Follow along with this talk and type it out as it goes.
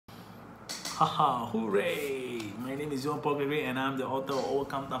Haha, hooray! My name is Johann Paul Gregory and I'm the author of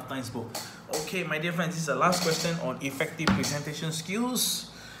Overcome Tough Times book. Okay, my dear friends, this is the last question on effective presentation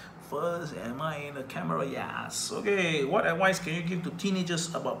skills. First, am I in the camera? Yes. Okay, what advice can you give to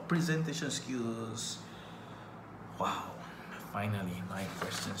teenagers about presentation skills? Wow, finally, 9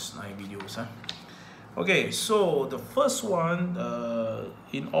 questions, 9 videos, huh? Okay, so the first one,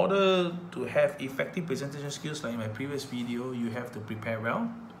 in order to have effective presentation skills, like in my previous video, you have to prepare well.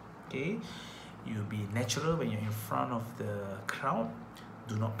 Okay, you be natural when you're in front of the crowd.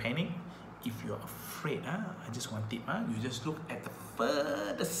 Do not panic. If you're afraid, I just one tip, you just look at the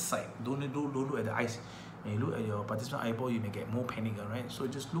furthest side. Don't look at the eyes. When you look at your participant eyeball, you may get more panic, right? So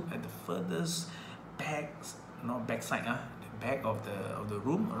just look at the furthest back, not back side, the back of the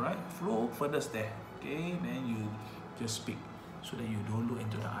room, alright? Flow furthest there. Okay, then you just speak so that you don't look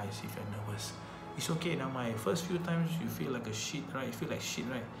into the eyes if you're nervous. It's okay. Now my first few times you feel like a shit, right? You feel like shit,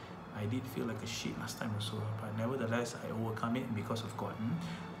 right? I did feel like a shit last time also, but nevertheless I overcome it because of God.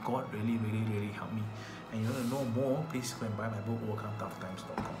 God really helped me. And you want to know more, please go and buy my book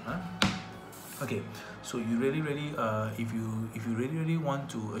overcometoughtimes.com. Okay, so you really if you really want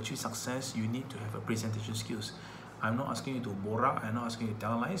to achieve success, you need to have a presentation skills. I'm not asking you to borak, I'm not asking you to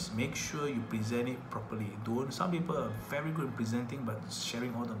tell lies. Make sure you present it properly. Some people are very good at presenting but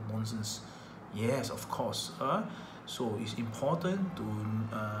sharing all the nonsense. Yes, of course. So it's important to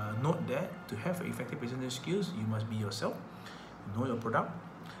note that to have effective presentation skills, you must be yourself. Know your product,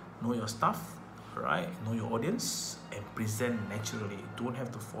 know your stuff, right? Know your audience, and present naturally. Don't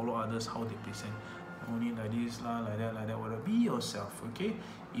have to follow others how they present. Only like this, like that, whatever. Be yourself, okay?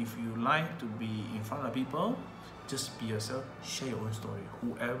 If you like to be in front of people, just be yourself. Share your own story.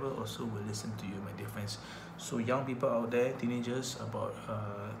 Whoever also will listen to you, my dear friends. So young people out there, teenagers, about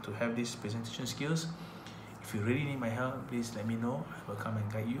to have these presentation skills. If you really need my help, please let me know. I will come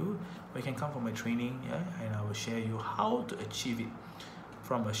and guide you. Or you can come for my training, and I will share you how to achieve it.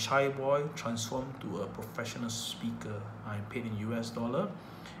 From a shy boy transform to a professional speaker. I'm paid in US dollar,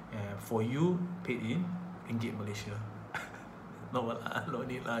 and for you, paid in Ringgit Malaysia. No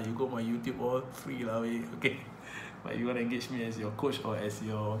need lah. You go my YouTube all free lah, okay. But you want to engage me as your coach or as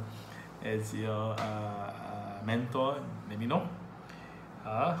your mentor, let me know.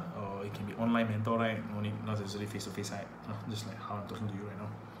 Or it can be online mentor, right? Not necessarily face to face, right? Just like how I'm talking to you right now.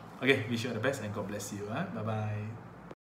 Okay, wish you all the best and God bless you. Bye bye.